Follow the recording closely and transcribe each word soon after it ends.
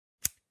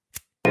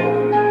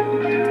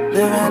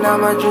Living out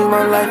my dream,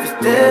 my life is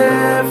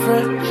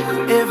different.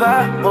 If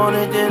I want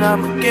it, then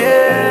I'ma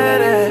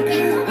get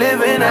it.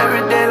 Living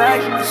every day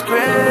like it's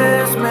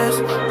Christmas,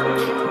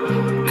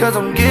 cause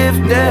I'm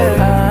gifted,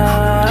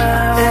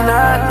 and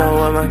I know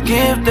what my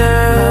gift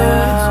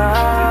is.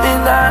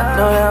 And I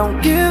know that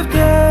I'm gifted,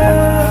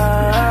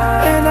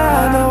 and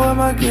I know what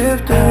my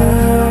gift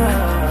is.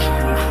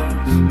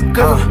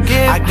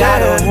 I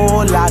got a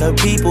whole lot of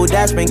people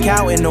that's been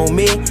counting on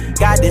me.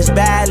 Got this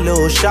bad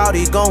little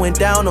shawty going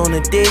down on the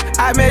dick.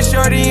 I met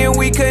shorty and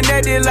we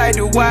connected like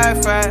the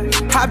Wi-Fi.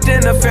 Hopped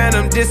in the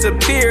Phantom,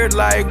 disappeared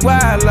like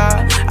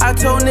wildlife. I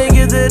told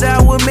niggas that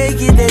I would make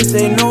it, they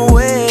say no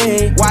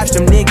way. Watch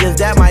them niggas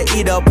that might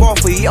eat up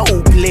off of your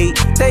plate.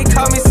 They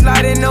call me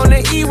sliding on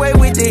the E-way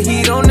with the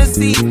heat on the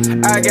seat.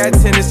 I got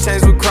tennis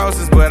chains with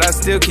crosses, but I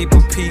still keep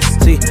a piece.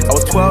 See, I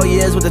was 12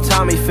 years with a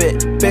Tommy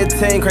fit,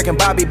 15 cracking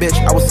Bobby bitch.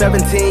 I was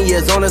 17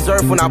 years on this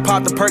earth when I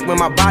popped the perk when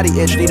my body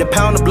itch. Need a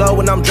pound of blow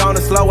when I'm drawn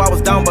and slow. I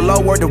was down below,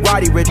 word to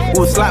Roddy Ricch. We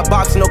was slap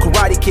boxing, no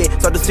Karate Kid.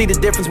 Start to see the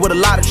difference with a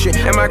lot of shit.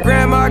 And my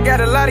grandma got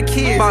a lot of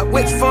kids. My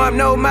witch farm,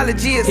 no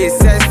mileages. His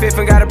says fifth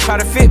and got a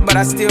pot of fit, but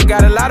I still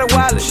got a lot of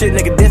wild shit.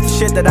 Nigga, this the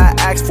shit that I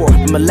asked for.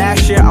 From my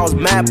last year, I was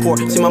mad poor.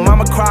 See my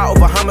mama cry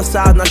over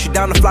homicide, now she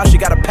down the fly, she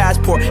got a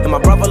passport. And my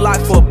brother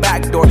locked for a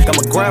back door. Got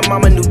my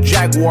grandmama new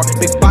Jaguar.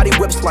 Big body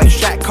whips like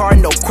Shaq car,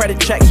 no credit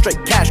check,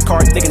 straight cash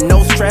card. Nigga,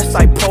 no stress,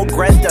 I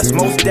progress, that's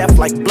most deaf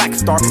like Black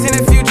Star. See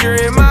the future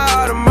in my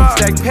Audemars.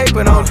 Stack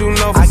paper, don't do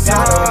no facade.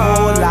 I got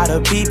a whole lot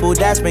of people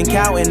that's been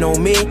counting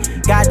on me.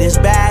 Got this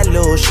bad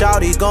little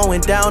shawty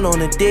going down on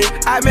the dick.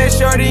 I met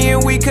shorty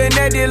and we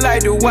connected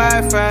like the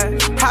Wi-Fi.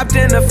 Hopped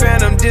in the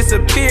Phantom,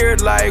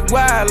 disappeared like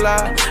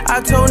wildlife. I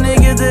told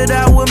niggas that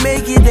I would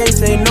make it, they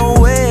say no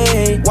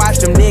way. Watch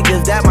them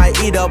niggas that might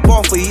eat up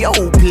off of your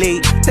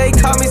plate. They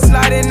call me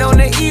sliding on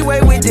the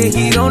E-way with the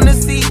heat on the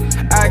seat.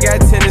 I got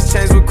tennis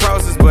chains with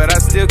crosses, but I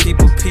still keep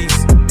a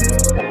piece.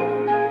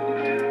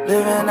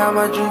 Living out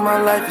my dream,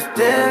 my life is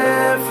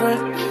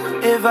different.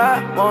 If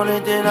I want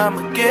it, then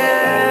I'ma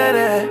get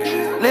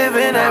it.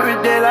 Living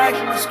every day like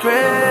it's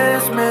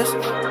Christmas,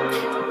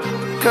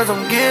 cause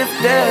I'm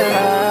gifted,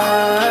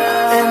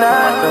 and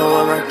I know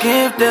what my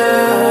gift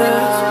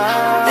is.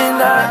 And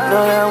I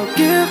know that I'm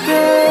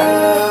gifted,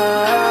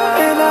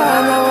 and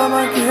I know what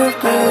my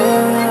gift is.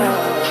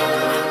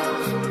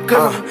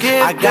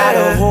 I got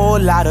a whole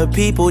lot of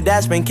people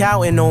that's been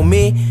counting on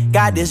me.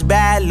 Got this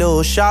bad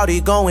little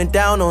shawty going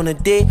down on the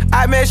dick.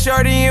 I met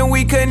shorty and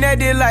we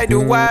connected like the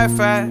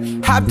Wi-Fi.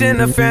 Hopped in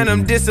the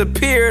Phantom,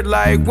 disappeared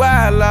like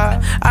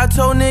wildlife. I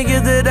told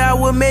niggas that I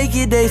would make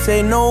it, they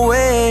say no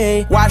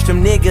way. Watch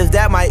them niggas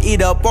that might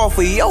eat up off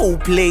of your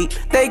plate.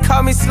 They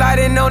call me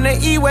sliding on the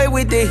E-way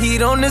with the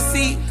heat on the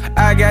seat.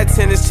 I got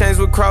tennis chains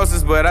with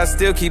crosses, but I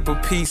still keep a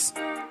piece.